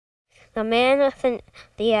The man with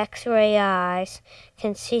the X-ray eyes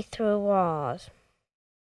can see through walls.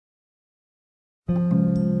 The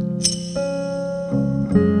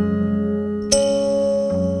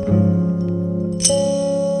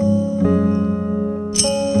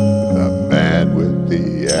man with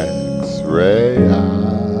the X-ray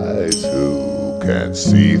eyes who can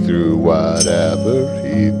see through whatever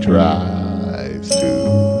he tries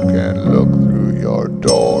to, can look through your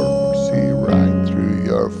door, see right through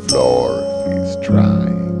your floor. If he's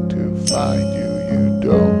trying to find you, you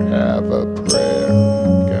don't have a prayer.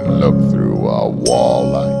 Can look through a wall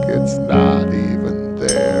like it's not even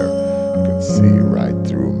there. Can see right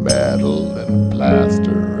through metal and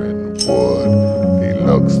plaster and wood. If he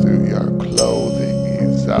looks through your clothing,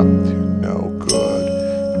 he's up to no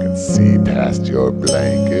good. Can see past your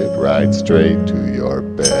blanket, right straight to your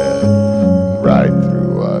bed. Right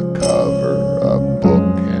through a cover, a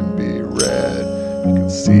book can be read. You can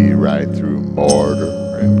see right through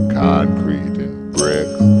mortar and concrete and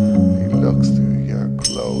bricks. If he looks through your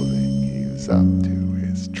clothing, he's up to